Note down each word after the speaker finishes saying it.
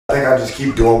I think I just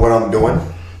keep doing what I'm doing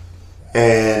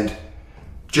and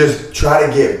just try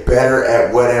to get better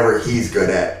at whatever he's good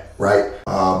at, right?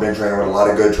 I've been training with a lot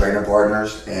of good training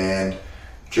partners and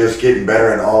just getting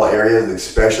better in all areas,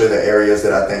 especially the areas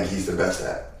that I think he's the best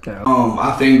at.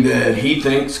 I think that he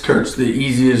thinks Kurt's the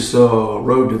easiest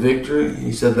road to victory.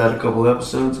 He said that a couple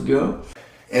episodes ago.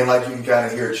 And like you can kind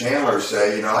of hear Chandler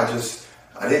say, you know,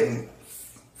 I didn't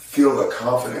feel the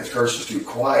confidence. Kurt's just too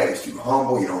quiet. He's too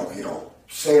humble. You don't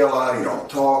say a lot. You don't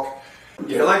talk.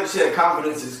 Yeah, like you said,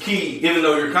 confidence is key. Even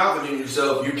though you're confident in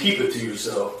yourself, you keep it to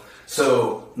yourself.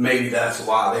 So maybe that's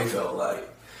why they felt like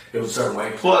it was a certain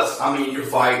way. Plus, I mean, your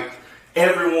fight,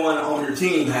 everyone on your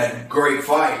team had great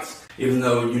fights, even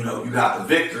though, you know, you got the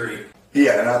victory.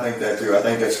 Yeah, and I think that too. I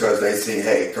think it's because they see,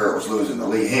 hey, Kurt was losing to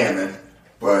Lee Hammond,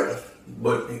 but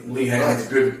Lee Hammond's a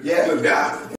good guy.